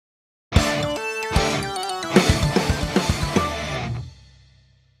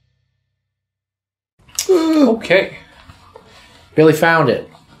Okay. Billy found it.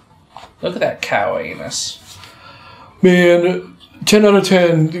 Look at that cow anus. Man, 10 out of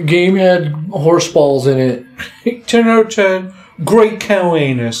 10. The game had horse balls in it. 10 out of 10. Great cow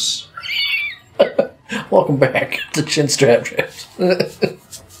anus. Welcome back to Chinstrap Chaps.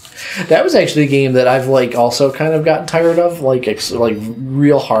 That was actually a game that I've also kind of gotten tired of. Like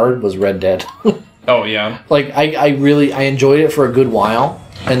real hard was Red Dead. Oh yeah. I enjoyed it for a good while,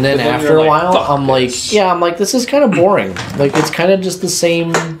 and then after a while, I'm like, this is kind of boring. Like it's kind of just the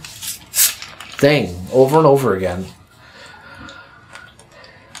same thing over and over again.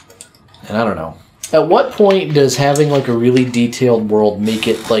 And I don't know. At what point does having a really detailed world make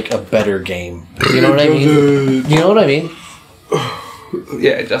it a better game? You know what I mean? You know what I mean?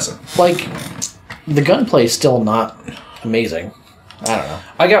 Yeah, it doesn't. The gunplay is still not amazing. I don't know.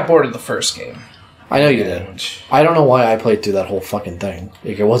 I got bored of the first game. I know you did. I don't know why I played through that whole fucking thing.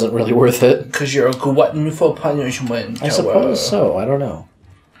 It wasn't really worth it. Because you're a glutton for punishment. I suppose so. I don't know.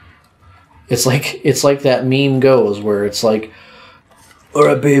 It's like that meme goes where it's like, all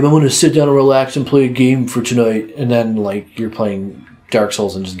right, babe, I'm going to sit down and relax and play a game for tonight. And then, you're playing Dark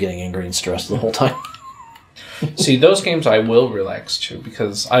Souls and just getting angry and stressed the whole time. See, those games I will relax to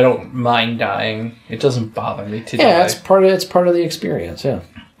because I don't mind dying. It doesn't bother me to die. Yeah, it's part of the experience, yeah.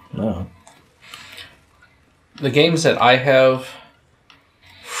 No. The games that I have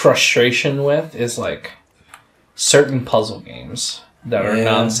frustration with is, certain puzzle games that are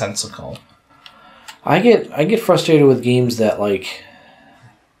nonsensical. I get frustrated with games that,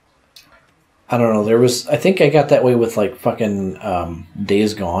 I don't know. I think I got that way with fucking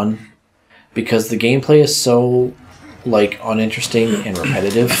Days Gone, because the gameplay is so uninteresting and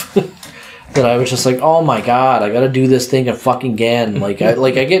repetitive that I was just like, oh my god, I got to do this thing again. I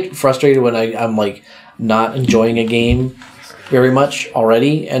get frustrated when I'm not enjoying a game very much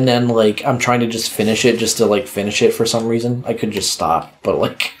already, and then I'm trying to just finish it finish it for some reason. I could just stop,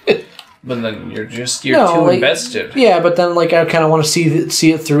 but But then you're too invested. Yeah, but then I kind of want to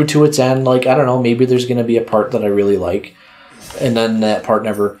see it through to its end. I don't know, maybe there's going to be a part that I really like, and then that part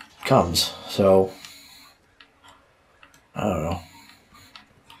never comes. So I don't know.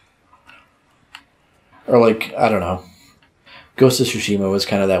 Or I don't know. Ghost of Tsushima was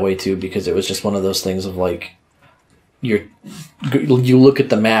kind of that way too, because it was just one of those things of you look at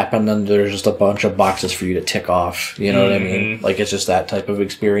the map and then there's just a bunch of boxes for you to tick off. You know what I mean? It's just that type of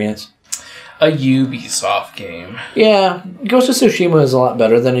experience. A Ubisoft game. Yeah, Ghost of Tsushima is a lot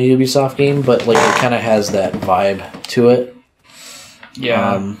better than a Ubisoft game, but it kind of has that vibe to it.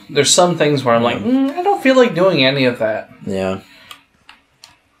 Yeah, there's some things where I'm I don't feel like doing any of that. Yeah.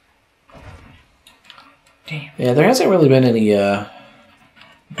 Damn. Yeah, there hasn't really been any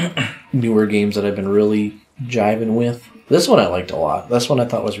newer games that I've been really jiving with. This one I liked a lot. This one I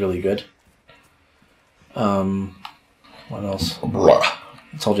thought was really good. What else?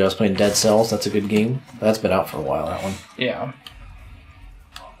 I told you I was playing Dead Cells. That's a good game. That's been out for a while, that one. Yeah.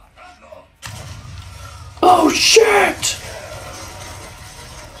 Oh, shit!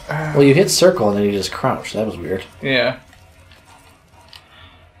 Well, you hit circle and then you just crouch. That was weird. Yeah.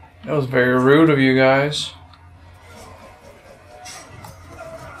 That was very rude of you guys.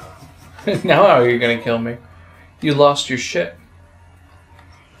 Now how are you going to kill me? You lost your shit.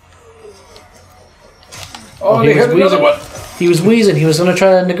 Oh, they hit another one! He was wheezing. He was going to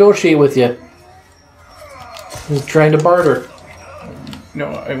try to negotiate with you. He was trying to barter. No,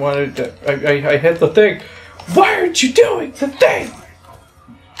 I wanted to... I hit the thing. Why aren't you doing the thing?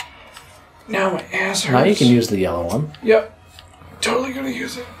 Now my ass hurts. Now you can use the yellow one. Yep. Totally going to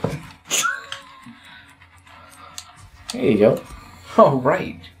use it. There you go. Oh,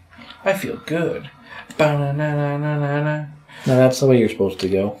 right. I feel good. Ba-na-na-na-na-na. No, that's the way you're supposed to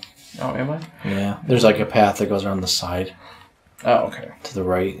go. Oh, am I? Yeah. There's a path that goes around the side. Oh, okay. To the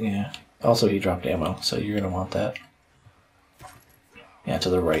right, yeah. Also, he dropped ammo, so you're going to want that. Yeah,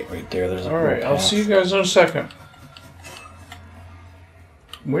 to the right there. There's a Alright, I'll see you guys in a second.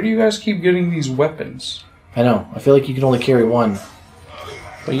 Where do you guys keep getting these weapons? I know. I feel like you can only carry one.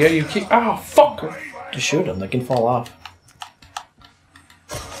 But yeah, you keep... Oh, fuck! Just shoot them. They can fall off.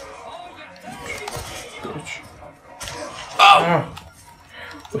 Bitch. Oh!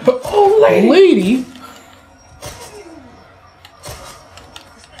 Oh, lady! Lady?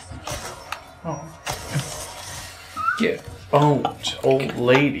 Oh. Get owned, old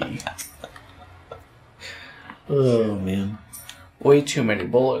lady. Oh, man. Way too many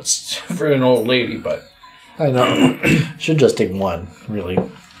bullets for an old lady, but... I know. Should just take one, really.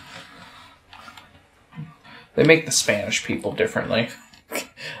 They make the Spanish people differently.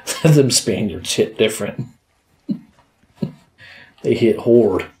 Them Spaniards hit different. They hit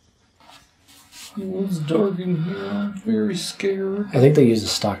hard. It's dark in here. I'm very scared. I think they use a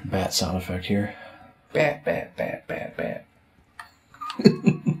stock bat sound effect here. Bat, bat, bat, bat, bat.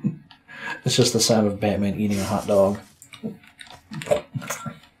 It's just the sound of Batman eating a hot dog.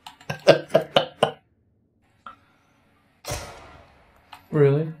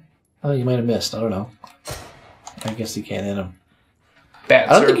 Really? Oh, you might have missed. I don't know. I guess you can't hit him.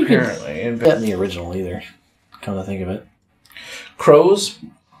 Bats I don't are think you apparently can bet in the original either. Come to think of it. Crows,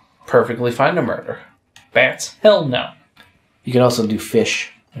 perfectly fine to murder. Bats, hell no. You can also do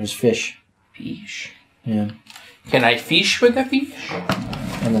fish. There's fish. Fish. Yeah. Can I fish with the fish?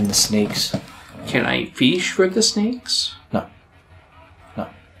 And then the snakes. Can I fish with the snakes? No. No.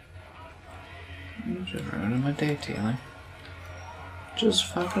 I'm just ruining my day, Taylor. Just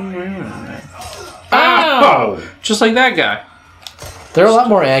fucking ruining it. Ow! Just like that guy. They're a lot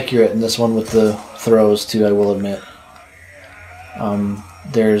more accurate in this one with the throws too, I will admit.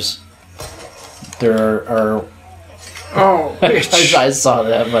 There are Oh, bitch. I saw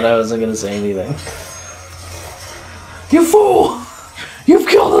that, but I wasn't gonna say anything. You fool! You've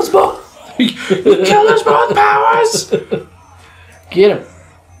killed us both! You killed us both, Powers! Get him!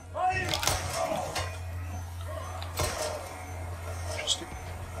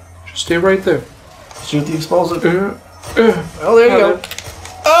 Just stay right there. Shoot the explosive. Oh, Oh, there you go.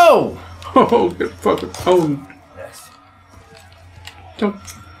 Oh! Oh, get fucking owned. Don't.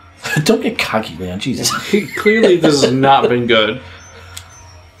 Don't get cocky, man. Jesus. Clearly, this has not been good.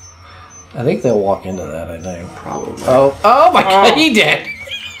 I think they'll walk into that, I think. Probably. Oh my god, he did!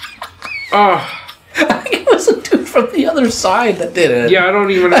 Oh. I think it was a dude from the other side that did it. Yeah, I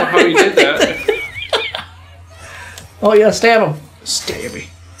don't even know how he did that. Oh yeah, stab him. Stabby.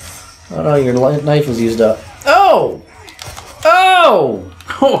 Oh no, your knife was used up. Oh! Oh!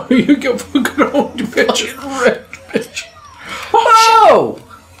 Oh, you get fucking owned, bitch. Bitch. Oh!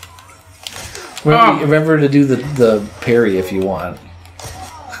 Remember to do the parry if you want.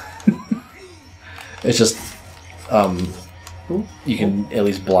 It's just, you can at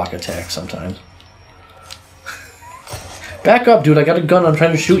least block attacks sometimes. Back up, dude. I got a gun. I'm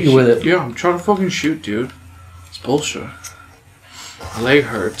trying to shoot you with it. Yeah, I'm trying to fucking shoot, dude. It's bullshit. My leg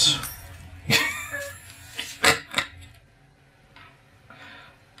hurts.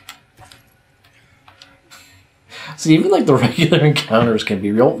 So even like the regular encounters can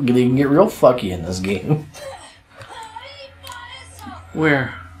be real. They can get real fucky in this game.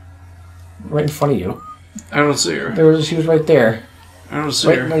 Where? Right in front of you. I don't see her. She was right there. I don't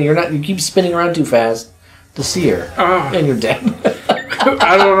see her. No, you're not. You keep spinning around too fast to see her, and you're dead.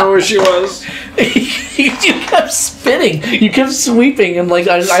 I don't know where she was. You kept spinning. You kept sweeping, and like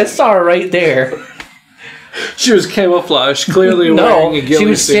I saw her right there. She was camouflaged, clearly wearing a ghillie she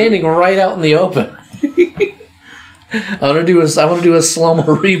was suit. standing right out in the open. I want to do a slow-mo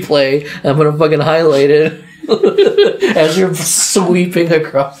replay. I'm gonna fucking highlight it as you're sweeping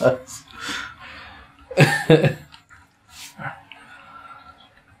across.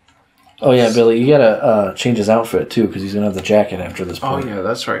 Oh yeah, Billy, you gotta change his outfit too, because he's gonna have the jacket after this point. Oh yeah,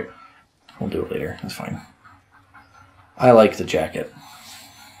 that's right. We'll do it later. That's fine. I like the jacket,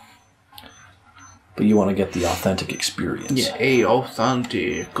 but you want to get the authentic experience. Yeah,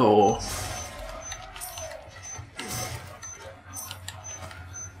 authentico.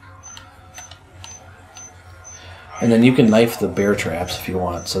 And then you can knife the bear traps if you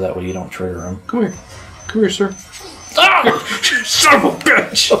want, so that way you don't trigger them. Come here. Come here, sir. Ah! Son of a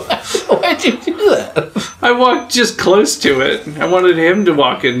bitch! Why'd you do that? I walked just close to it. I wanted him to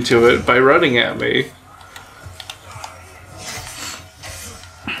walk into it by running at me.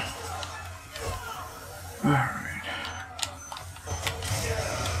 Alright.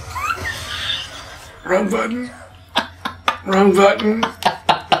 Wrong button. Wrong button.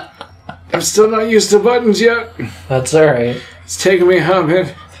 I'm still not used to buttons yet. That's alright. It's taking me a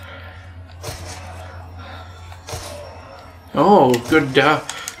minute. Oh,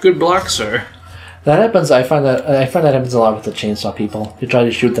 good block, sir. That happens. I find that happens a lot with the chainsaw people. You try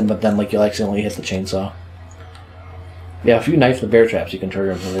to shoot them, but then like you'll accidentally hit the chainsaw. Yeah, if you knife the bear traps, you can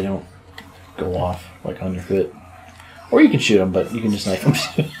trigger them so they don't go off like on your foot. Or you can shoot them, but you can just knife them.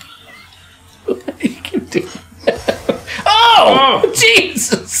 You can do that. Oh,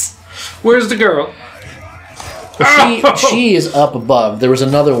 Jesus! Where's the girl? Well, she is up above. There was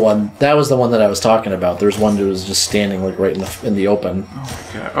another one. That was the one that I was talking about. There was one who was just standing like right in the open. Oh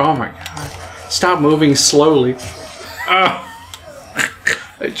my god! Oh my god! Stop moving slowly. Oh,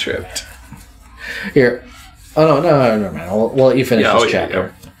 I tripped. Here. Oh no, man. We'll let you finish this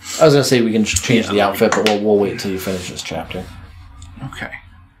chapter. Yeah. I was gonna say we can change the outfit, but we'll wait until you finish this chapter. Okay.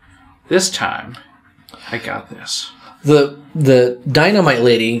 This time, I got this. The dynamite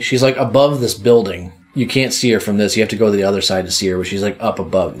lady, she's like above this building. You can't see her from this. You have to go to the other side to see her, but she's like up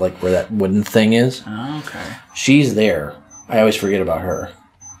above, like where that wooden thing is. Oh, okay. She's there. I always forget about her.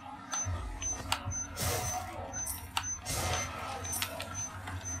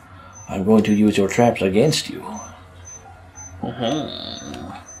 I'm going to use your traps against you.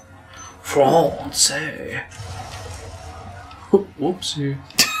 Francais. Whoopsie.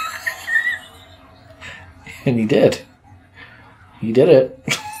 And he did. He did it.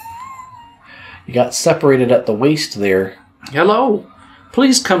 You got separated at the waist there. Hello.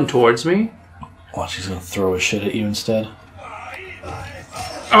 Please come towards me. Oh, she's going to throw his shit at you instead.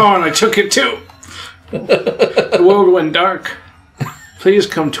 Oh, and I took it too. The world went dark. Please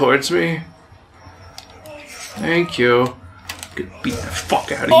come towards me. Thank you. Beat the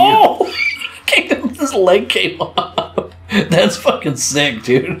fuck out of you. Oh! His leg came off. That's fucking sick,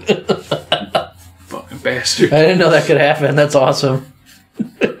 dude. Fucking bastard. I didn't know that could happen. That's awesome.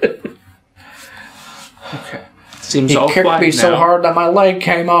 Okay. Seems he all kicked quiet me now. so hard that my leg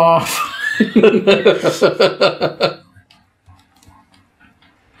came off.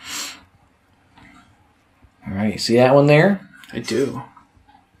 Alright, see that one there? I do.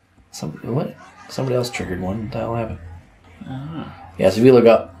 What? Somebody else triggered one. What the hell happened? Yeah, so if you look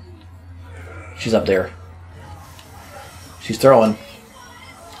up, she's up there. She's throwing.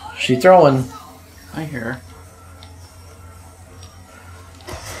 She's throwing. I hear her.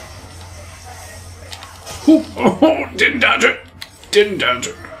 Oh, didn't dodge it. Didn't dodge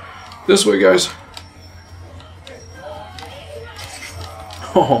it. This way, guys.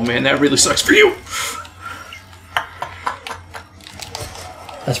 Oh, man, that really sucks for you.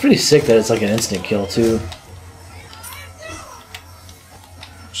 That's pretty sick that it's like an instant kill, too.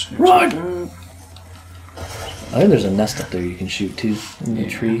 Run! I think there's a nest up there you can shoot, too. In the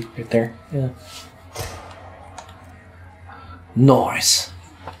tree right there. Yeah. Nice.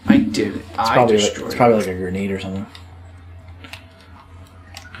 I did it. It's probably like a grenade or something.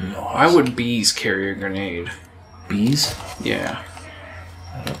 Nice. Why would bees carry a grenade? Bees? Yeah.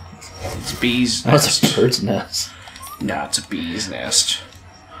 It's bees' That's nest. a bird's nest. No, it's a bee's nest.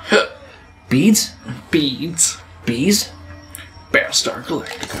 Beads? Beads. Bees? Battlestar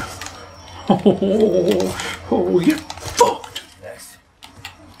Galactica. Oh, you're fucked.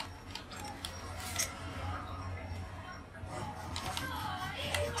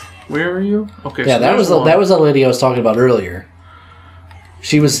 Where are you? Okay. Yeah, so that was the lady I was talking about earlier.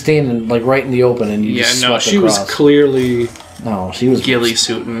 She was standing like right in the open, and you just swept she across. was clearly No, she was ghillie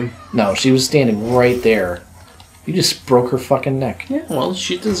suiting. No, she was standing right there. You just broke her fucking neck. Yeah, well,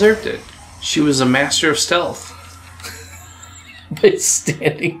 she deserved it. She was a master of stealth. By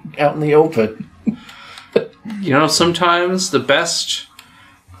standing out in the open. You know, sometimes the best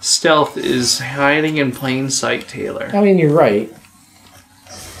stealth is hiding in plain sight, Taylor. I mean, you're right.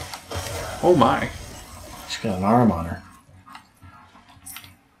 Oh my. She's got an arm on her.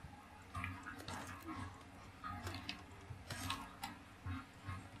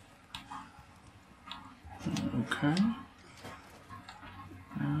 Okay.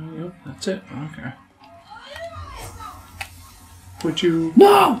 Yep, that's it. Okay. Would you...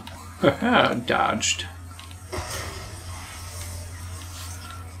 No! Dodged.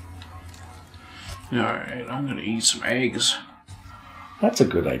 Alright, I'm gonna eat some eggs. That's a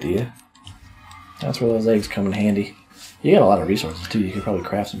good idea. That's where those eggs come in handy. You got a lot of resources too. You could probably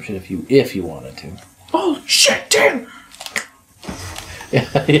craft some shit if you wanted to. Oh shit, damn!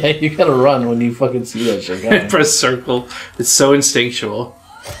 Yeah, you gotta run when you fucking see that shit coming. Press circle. It's so instinctual.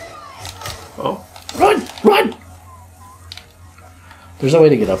 Oh. Run! Run! There's no way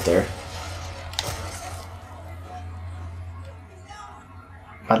to get up there.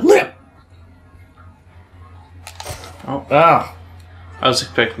 My lip! Oh. Ah! I was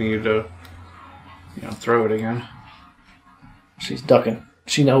expecting you to, throw it again. She's ducking.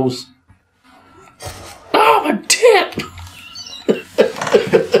 She knows. Oh, my tip!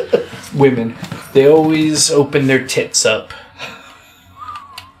 Women. They always open their tits up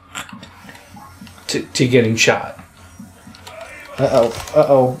to getting shot. Uh-oh.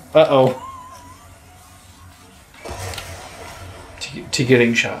 Uh-oh. Uh-oh. To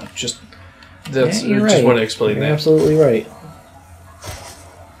getting shot. That's you're just right. want to explain You're that. absolutely right.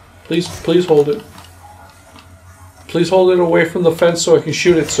 Please hold it. Please hold it away from the fence so I can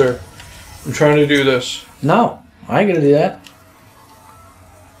shoot it, sir. I'm trying to do this. No, I ain't gonna do that.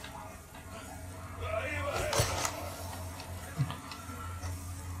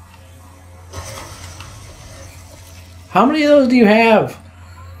 How many of those do you have?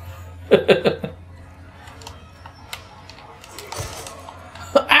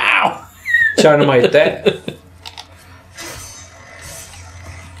 Ow! Dynamite that.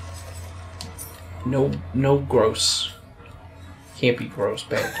 No gross. Can't be gross,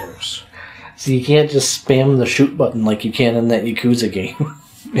 bad gross. So you can't just spam the shoot button like you can in that Yakuza game.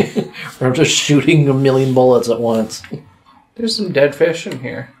 Or I'm just shooting a million bullets at once. There's some dead fish in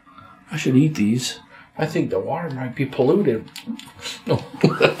here. I should eat these. I think the water might be polluted. Oh.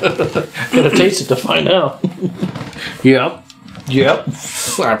 Gotta taste it to find out. Yep.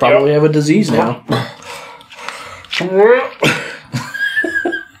 I probably have a disease now.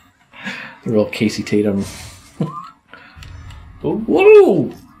 The real Casey Tatum.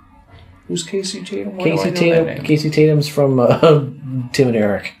 Whoa! Who's Casey Tatum? Casey Tatum's from Tim and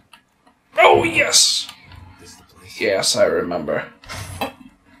Eric. Oh, yes! Yes, I remember.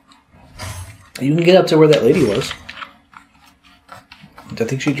 You can get up to where that lady was. I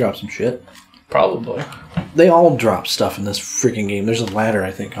think she dropped some shit. Probably. They all drop stuff in this freaking game. There's a ladder,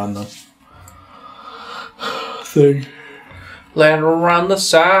 I think, on the thing. Ladder around the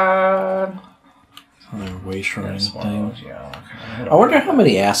side. Way shrine thing. Yeah, okay. I wonder how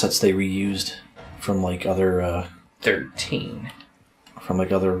many assets they reused from like other 13. From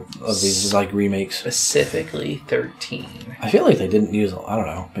like other of these like remakes. Specifically 13. I feel like they didn't use. I don't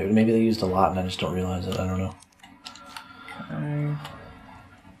know. Maybe they used a lot and I just don't realize it. I don't know.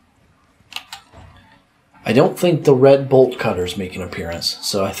 I don't think the red bolt cutters make an appearance,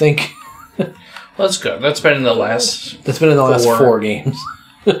 so I think that's good. That's been in the last. That's been in the last 4 games.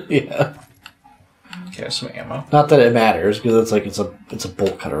 Yeah. Okay, some ammo. Not that it matters because it's like it's a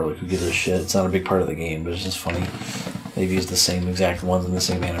bolt cutter. Like who gives a shit? It's not a big part of the game, but it's just funny. They've used the same exact ones in the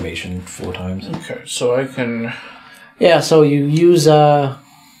same animation 4 times. Okay, so I can. Yeah, so you use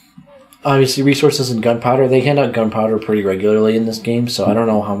obviously resources and gunpowder. They hand out gunpowder pretty regularly in this game, so I don't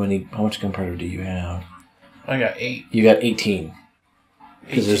know how much gunpowder do you have. I got 8. You got 18.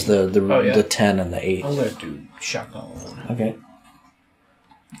 Because there's the 10 and the 8. I'm gonna do shotgun. Okay.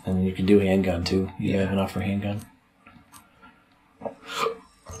 And you can do handgun too. You have enough for handgun.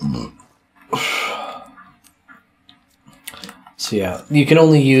 So yeah, you can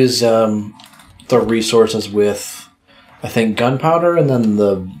only use the resources with, I think, gunpowder and then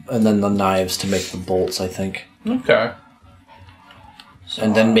the knives to make the bolts. I think. Okay. So,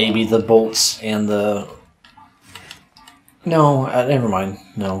 and then maybe the bolts and the. No, never mind.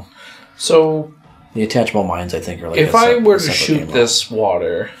 No. So. The attachable mines, I think, are like. If I were to shoot this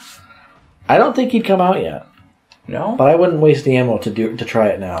water, I don't think he'd come out yet. No, but I wouldn't waste the ammo to try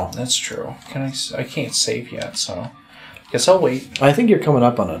it now. That's true. I can't save yet, so guess I'll wait. I think you're coming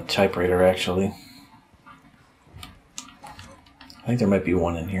up on a typewriter, actually. I think there might be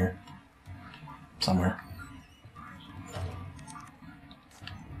one in here somewhere.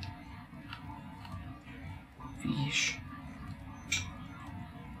 Fish.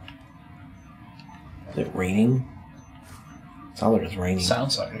 Is it raining? Sounds like it's raining.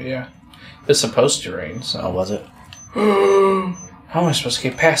 Sounds like it, yeah. It's supposed to rain, so. Oh, was it? How am I supposed to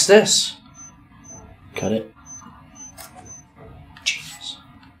get past this? Cut it. Jesus.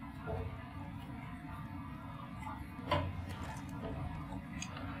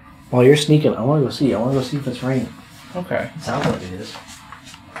 While you're sneaking, I want to go see. I want to go see if it's raining. Okay. It sounds like it is.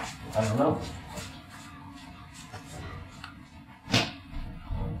 I don't know.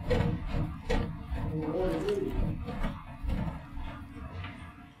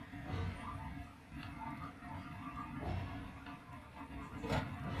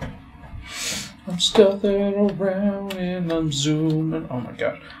 I'm stuffing around and I'm zooming. Oh my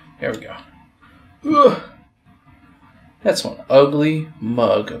god. There we go. Ugh. That's one ugly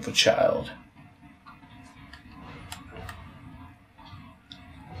mug of a child.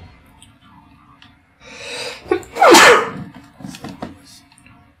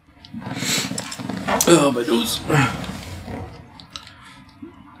 Oh, my nose.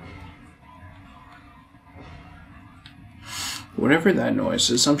 Whatever that noise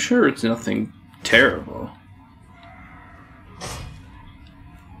is, I'm sure it's nothing terrible.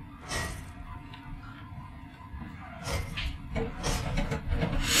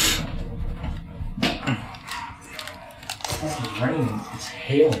 It's raining. It's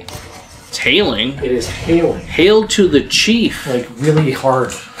hailing. It's hailing? It is hailing. Hail to the chief. Like, really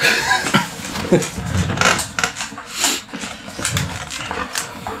hard.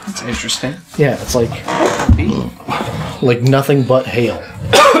 That's interesting. Yeah, it's like nothing but hail.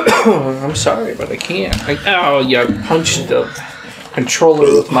 I'm sorry, but I can't. Oh, yeah, I punched the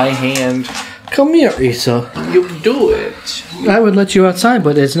controller with my hand. Come here, Issa. You do it. I would let you outside,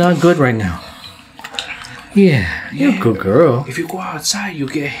 but it's not good right now. Yeah, you're a good girl. If you go outside, you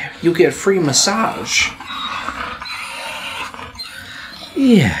get free massage.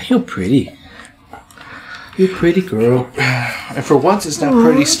 Yeah, you're pretty. You're a pretty girl. And for once, it's not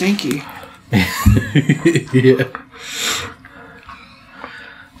pretty stinky. Yeah.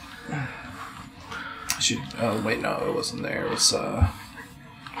 Oh wait, no, it wasn't there. It was No,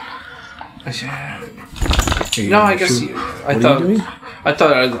 I guess I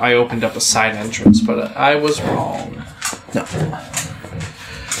thought I opened up a side entrance, but I was wrong. No.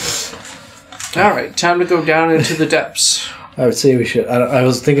 All right, time to go down into the depths. I would say we should. I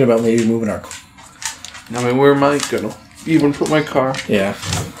was thinking about maybe moving our. I mean, where am I gonna even put my car? Yeah,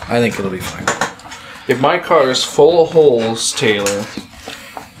 I think it'll be fine. If my car is full of holes, Taylor,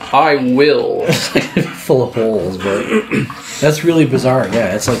 I will. Full of holes, but that's really bizarre.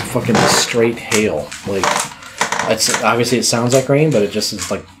 Yeah, it's like fucking straight hail. Like, it's obviously it sounds like rain, but it just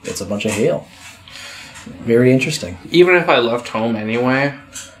is like it's a bunch of hail. Very interesting. Even if I left home anyway,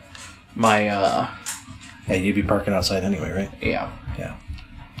 my Yeah, you'd be parking outside anyway, right? Yeah. Yeah.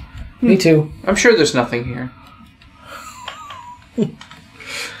 Me too. I'm sure there's nothing here.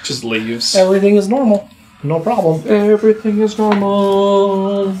 Just leaves. Everything is normal. No problem. Everything is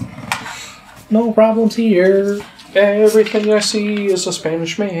normal. No problems here. Everything I see is a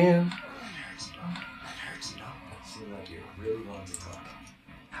Spanish man.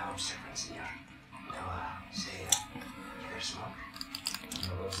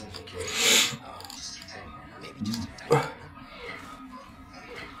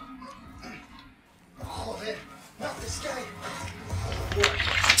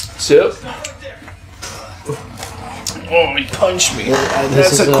 Sip. Oh, he punched me.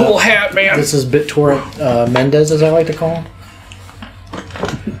 That's a cool hat, man. This is BitTorrent Mendez, as I like to call him.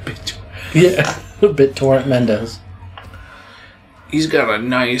 Yeah, BitTorrent Mendez. He's got a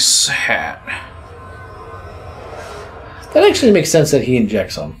nice hat. That actually makes sense that he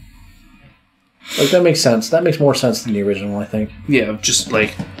injects them. Like, that makes sense. That makes more sense than the original, I think. Yeah, just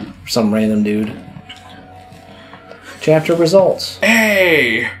like... some random dude. Chapter results.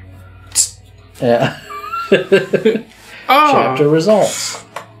 Hey! Yeah. Oh. Chapter results.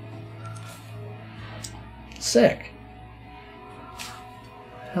 Sick.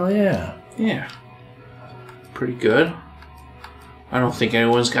 Hell yeah. Yeah. Pretty good. I don't think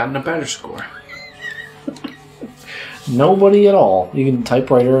anyone's gotten a better score. Nobody at all. You can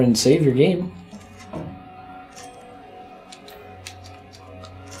typewriter and save your game.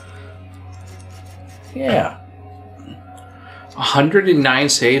 Yeah. 109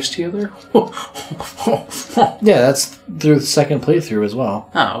 saves, Taylor? Yeah, that's through the second playthrough as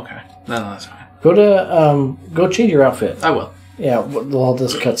well. Oh, okay. No, that's fine. Go to, go change your outfit. I will. Yeah, we'll have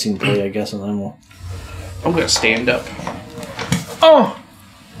this cutscene play, I guess, and then we'll... I'm gonna stand up. Oh!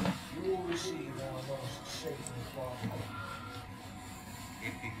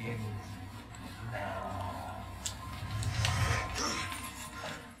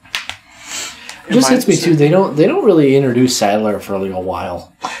 It just hits me too. They don't really introduce Sadler for like a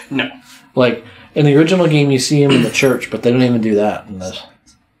while. No. Like in the original game, you see him in the church, but they don't even do that in this.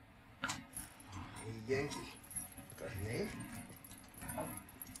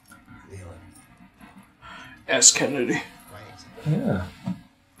 S. Kennedy. Yeah.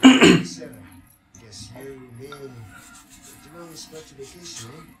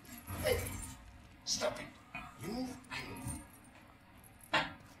 Stop it. You move, I move.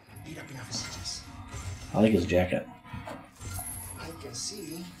 Beat up enough messages. I like his jacket. I can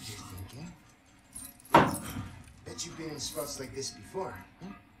see you're thinking. Bet you've been in spots like this before.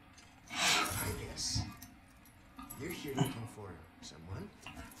 Huh? I guess. You're here looking for someone.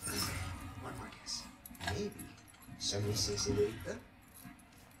 One more guess. Maybe some missing señorita?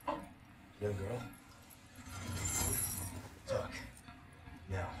 Young girl? Talk.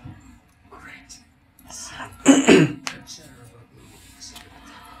 Now. Alright.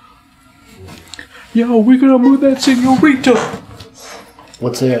 Yo, we're gonna move that señorita.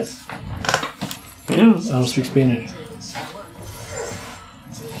 What's that? I don't speak Spanish.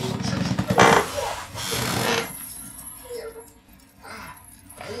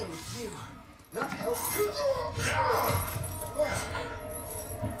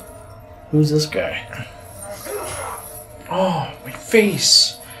 Who's this guy? Oh, my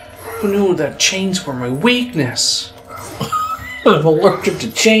face. Who knew that chains were my weakness? I'm allergic to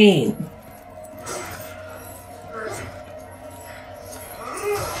chain.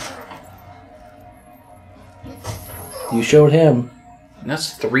 You showed him.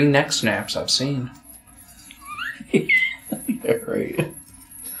 That's 3 neck snaps I've seen. Yeah, right.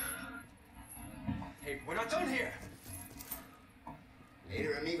 Hey, we're not done here.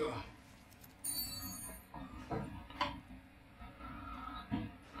 Later, amigo.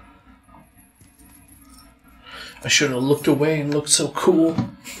 I should have looked away and looked so cool.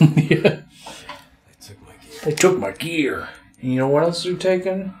 Yeah. I took my gear. They took my gear. And you know what else they're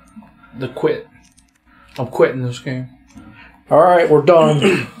taking? the quit. I'm quitting this game. All right, we're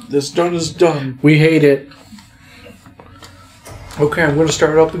done. This done is done. We hate it. Okay, I'm going to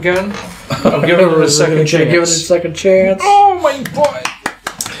start up again. I'm giving it a second chance. Give it a second chance. Oh my god!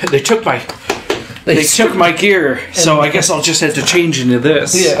 They took my gear, so I guess I'll just have to change into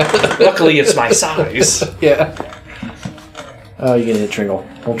this. Yeah. Luckily, it's my size. Yeah. Oh, you're gonna hit Tringle.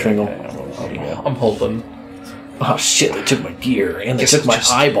 Hold Tringle. I'm holding. Oh shit! They took my gear and they Guess took I'll my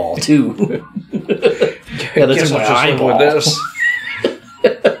just- eyeball too. Yeah, they Guess took my I'll just eyeball. live with this.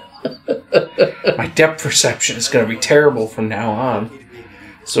 My depth perception is going to be terrible from now on.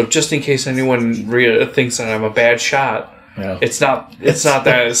 So just in case anyone thinks that I'm a bad shot, Yeah. it's not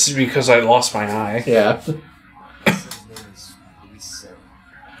that. It's because I lost my eye. Yeah.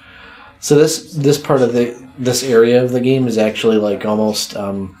 So this part of this area of the game is actually like almost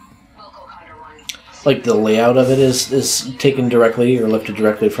like the layout of it is taken directly or lifted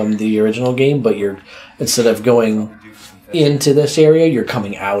directly from the original game, but you're instead of going into this area, you're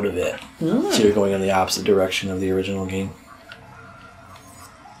coming out of it. So you're going in the opposite direction of the original game.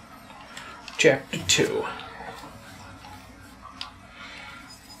 Chapter 2.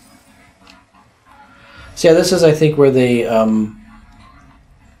 So yeah, this is I think where they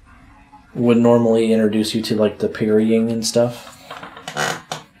would normally introduce you to like the parrying and stuff.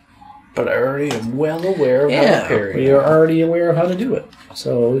 But I already am well aware of how to parry. You're already aware of how to do it.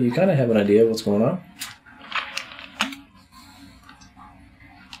 So you kind of have an idea of what's going on.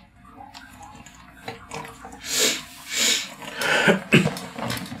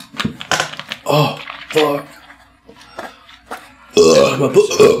 Oh, fuck.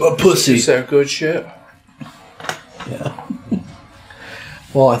 My pussy. Is that good shit? Yeah.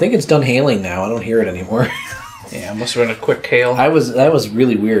 Well, I think it's done hailing now. I don't hear it anymore. Yeah, it must have been a quick hail. That was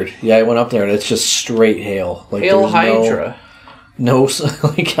really weird. Yeah, I went up there and it's just straight hail. Like Hail there's Hydra. No,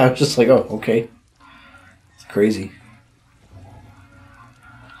 like I was just like, oh, okay. It's crazy.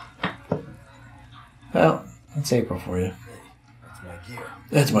 Well, that's April for you.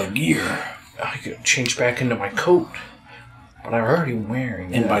 That's my gear. I could change back into my coat, but I'm already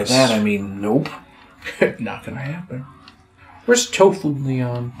wearing And by that I mean nope. Not gonna happen. Where's Tofu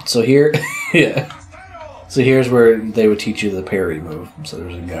Leon? So here, yeah. So here's where they would teach you the parry move. So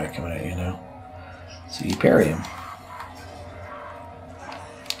there's a guy coming at you now. So you parry him.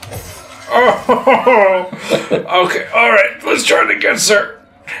 Oh, okay, alright, let's try it again, sir.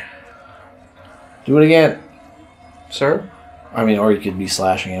 Do it again. Sir? I mean, or you could be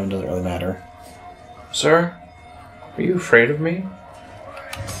slashing him. Doesn't really matter. Sir? Are you afraid of me?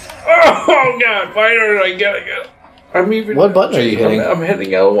 Oh god, why did I get it? I'm even. What button are you hitting? I'm hitting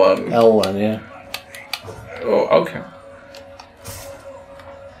L1. L1, yeah. Oh, okay.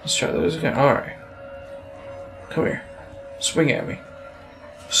 Let's try this again. Alright. Come here. Swing at me.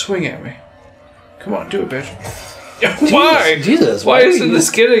 Swing at me. Come on, do it, bitch. Why? Jesus, Why isn't this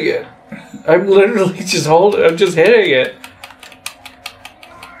getting it? I'm literally just holding. I'm just hitting it.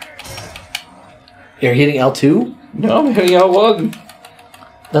 You're hitting L2? No, I'm hitting L1.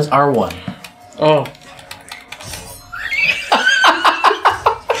 That's R1. Oh.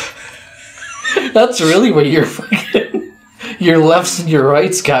 That's really what your fucking your lefts and your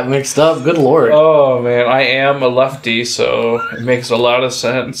rights got mixed up. Good lord. Oh man, I am a lefty, so it makes a lot of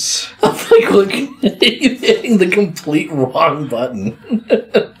sense. I'm like looking at you hitting the complete wrong button.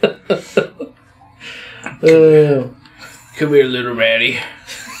 Come here, little ratty.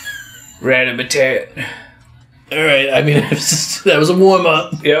 Rat-a-batat. Alright, I mean, that was a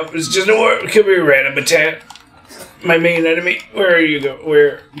warm-up. Yep, it's just a word. Come here, rat-a-batat. My main enemy. Where are you go?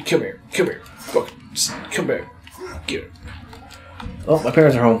 Where? Come here. Come here. Fuck. Come back. Get it. Oh, my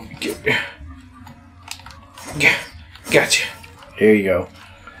parents are home. Get it. Yeah. Gotcha. Here you go.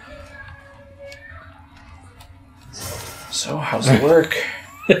 So, how's it work?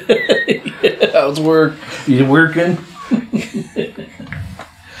 Yeah, how's work? You working?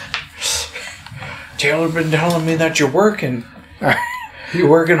 Taylor been telling me that you're working. You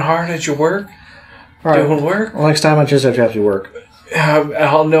working hard at your work? All right. Doing work? Well, next time I just have to work.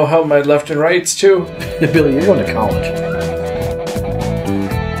 I'll know how my left and rights too. Billy, you're going to college.